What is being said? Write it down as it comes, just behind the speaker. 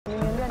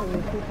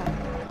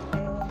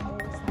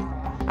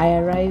I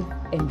arrive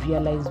and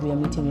realize we are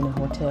meeting in a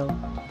hotel.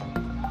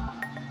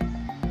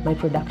 My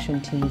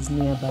production team is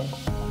nearby.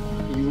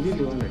 You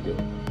really want to go?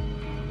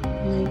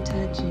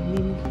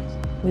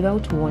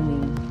 Without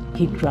warning,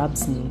 he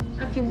grabs me.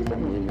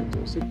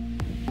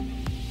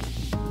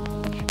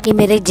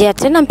 Nimerejea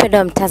tena mpendo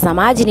wa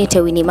mtazamaji, ni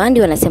Tewini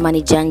Mandi, wanasema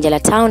ni Janja la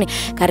Town.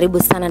 Karibu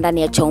sana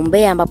ndani ya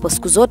Chaumbea, ambapo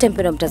siku zote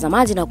mpendo wa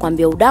mtazamaji na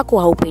kuambia udaku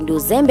haupendi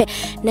uzembe,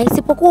 na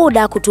isipokuwa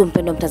udaku tu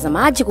mpendo wa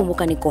mtazamaji,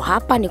 kumbuka niko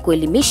hapa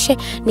nikuelimishe,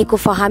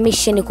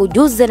 nikufahamishe,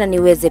 nikujuze na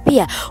niweze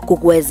pia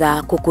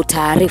kukuweza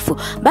kukutaarifu.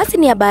 Basi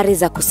ni habari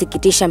za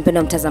kusikitisha mpendo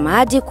wa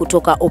mtazamaji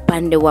kutoka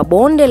upande wa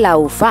bonde la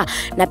Ufa,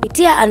 na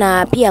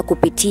pia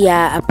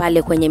kupitia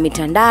pale kwenye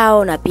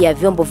mitandao na pia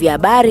vyombo vya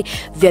habari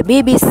vya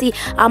BBC,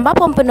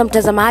 ambapo mpendo wa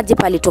mtazamaji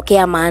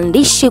palitokea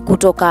maandishi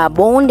kutoka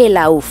bonde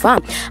la Ufa,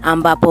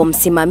 ambapo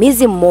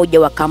msimamizi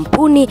mmoja wa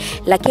kampuni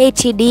la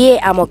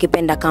KTDA ama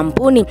ukipenda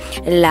kampuni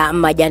la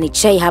majani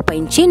chai hapa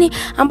nchini,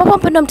 ambapo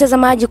mpendo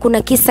mtazamaji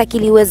kuna kisa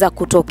kiliweza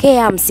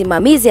kutokea.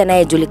 Msimamizi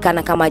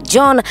anayejulikana kama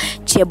John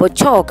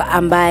CHEBOCHOCK,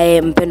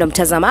 ambaye mpendo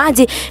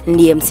mtazamaji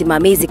ndiye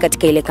msimamizi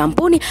katika ile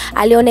kampuni,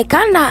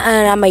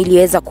 alionekana ama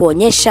iliweza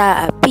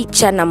kuonyesha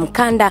picha na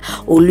mkanda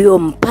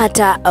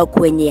uliompata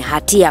kwenye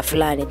hatia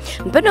fulani.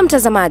 Mpendo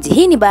mtazamaji,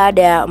 hii ni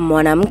baada ya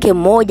mwanamke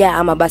mmoja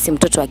ama basi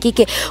mtoto wa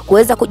kike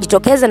kuweza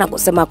kujitokeza na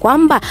kusema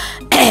kwamba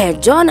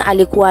John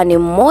alikuwa ni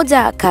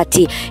mmoja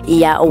kati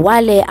ya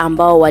wale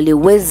ambao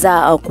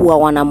waliweza kuwa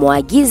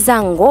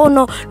wanamwagiza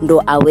ngono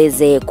ndo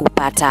aweze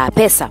kupata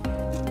pesa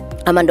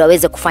ama ndo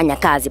aweze kufanya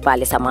kazi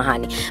pale,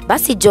 samahani.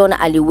 Basi John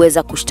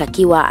aliweza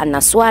kushtakiwa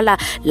na swala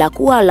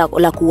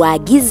la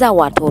kuagiza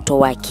watoto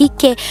wa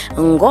kike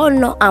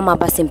ngono, ama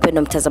basi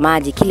mpendo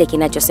mtazamaji kile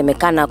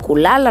kinachosemekana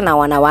kulala na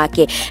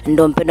wanawake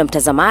ndo mpendo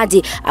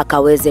mtazamaji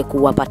akaweze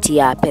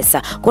kuwapatia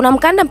pesa. Kuna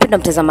mkanda mpendo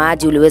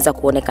mtazamaji uliweza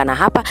kuonekana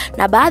hapa,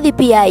 na baadhi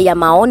pia ya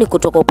maoni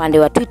kutoka upande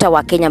wa Twitter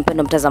wa Kenya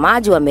mpendo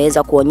mtazamaji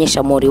wameweza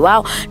kuonyesha mori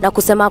wao na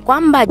kusema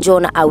kwamba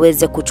John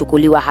aweze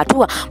kuchukuliwa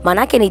hatua,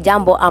 manake ni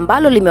jambo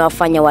ambalo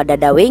limewafanya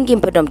dada wengi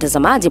mpendo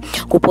mtazamaji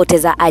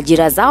kupoteza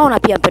ajira zao, na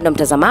pia mpendo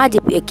mtazamaji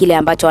kile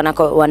ambacho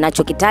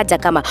wanachokitaja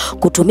kama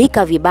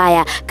kutumika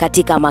vibaya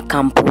katika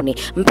makampuni.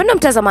 Mpendo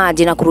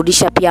mtazamaji, na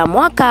kurudisha pia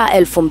mwaka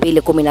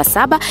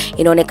 2017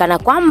 inaonekana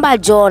kwamba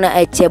John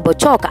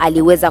CHEBOCHOCK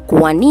aliweza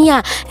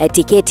kuwania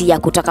tiketi ya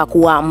kutaka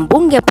kuwa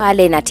mbunge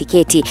pale na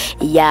tiketi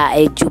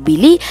ya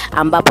Jubilee,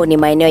 ambapo ni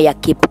maeneo ya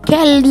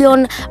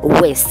Kipkelion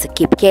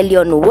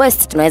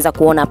West. Tunaweza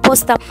kuona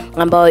posta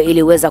ambayo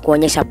iliweza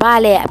kuonyesha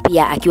pale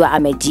pia akiwa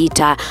amejiita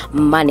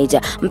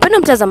manager. Mpendo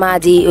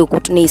mtazamaji,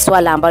 ni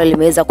swala ambalo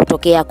limeweza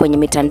kutokea kwenye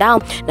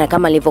mitandao, na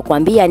kama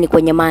nilivyokuambia ni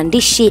kwenye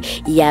maandishi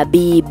ya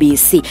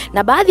BBC,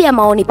 na baadhi ya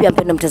maoni pia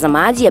mpendo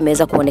mtazamaji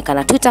yameweza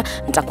kuonekana Twitter.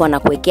 Nitakuwa na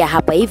kuwekea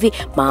hapa hivi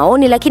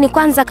maoni, lakini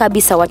kwanza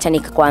kabisa wacha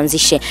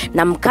nikuanzishe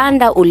na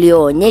mkanda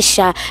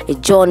ulioonyesha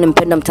John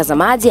mpendo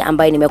mtazamaji,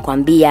 ambaye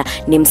nimekuambia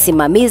ni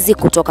msimamizi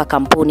kutoka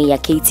kampuni ya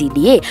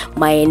KTDA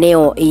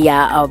maeneo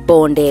ya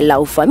bonde la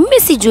Ufa. Mimi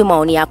sijui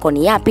maoni yako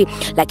ni yapi,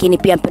 lakini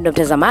pia mpendo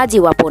mtazamaji,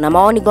 wapo na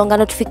maoni, gonga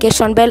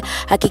notification bell,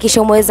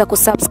 hakikisha umeweza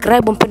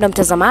kusubscribe mpendo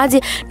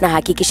mtazamaji, na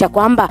hakikisha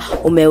kwamba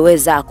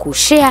umeweza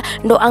kushare,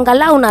 ndo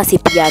angalau nasi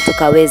pia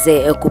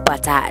tukaweze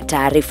kupata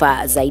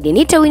taarifa zaidi.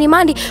 Ni Tewini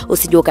Mandi,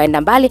 usijue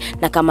ukaenda mbali,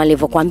 na kama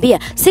nilivyokuambia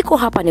siko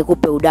hapa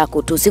nikupe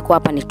udaku tu, siko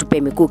hapa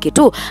nitupe mikuki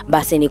tu,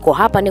 basi niko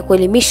hapa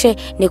nikuelimishe,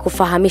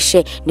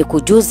 nikufahamishe,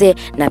 nikujuze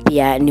na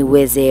pia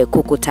niweze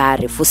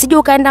kukutaarifu. Usijue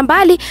ukaenda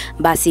mbali,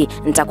 basi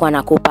nitakuwa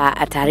nakupa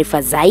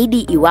taarifa zaidi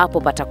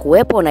iwapo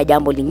patakuwepo na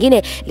jambo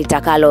lingine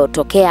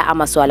litakalotokea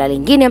ama swala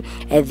lingine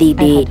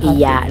dhidi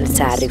ya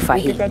taarifa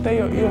hii.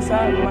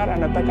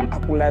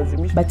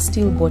 But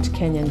still bought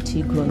Kenyan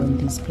tea grown on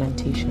these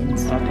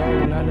plantations.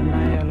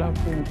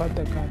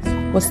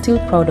 Was still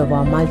proud of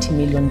our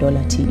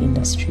multi-million-dollar tea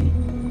industry.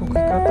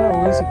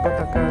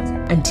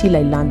 Until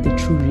I learned the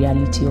true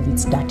reality of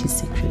its dirty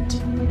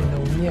secret.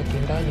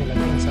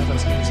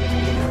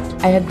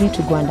 I agreed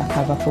to go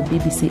undercover for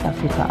BBC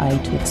Africa Eye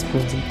to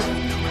expose it.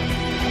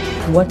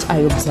 What I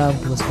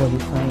observed was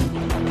horrifying.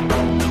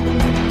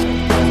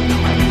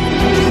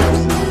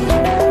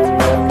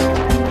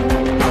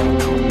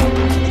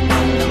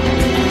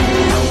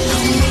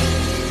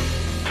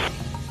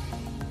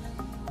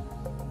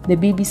 The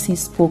BBC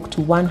spoke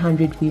to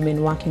 100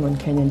 women working on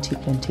Kenyan tea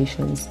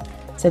plantations.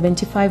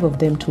 75 of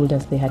them told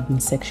us they had been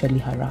sexually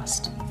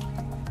harassed.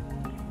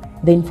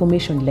 The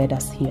information led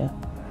us here,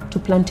 to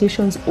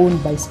plantations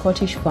owned by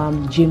Scottish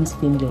firm James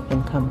Finlay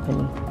and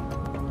Company.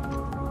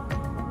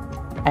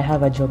 I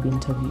have a job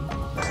interview.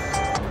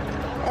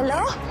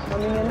 Hello?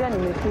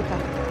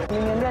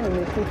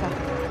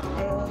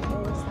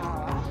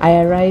 I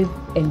arrive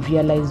and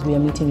realize we are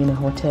meeting in a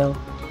hotel.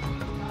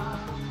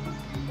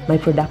 My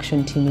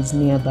production team is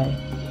nearby.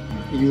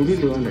 You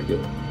really want to go?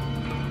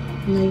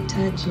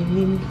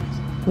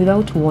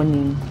 Without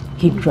warning,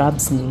 he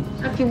grabs me.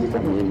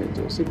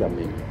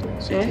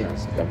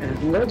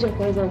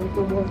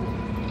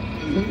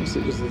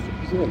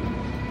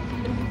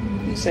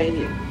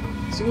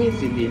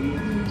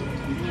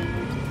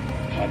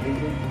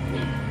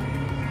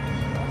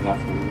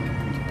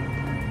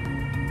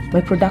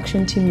 My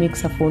production team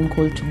makes a phone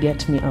call to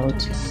get me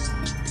out.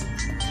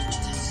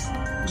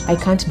 I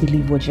can't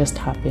believe what just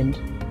happened.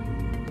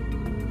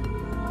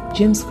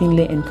 James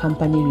Finlay and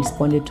company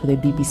responded to the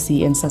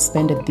BBC and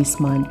suspended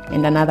this man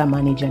and another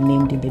manager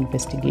named in the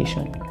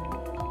investigation.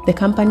 The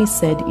company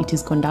said it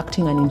is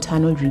conducting an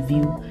internal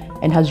review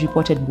and has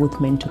reported both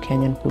men to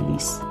Kenyan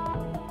police.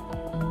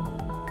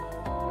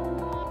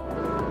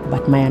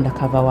 But my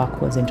undercover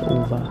work wasn't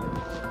over.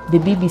 The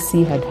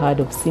BBC had heard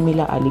of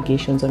similar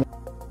allegations on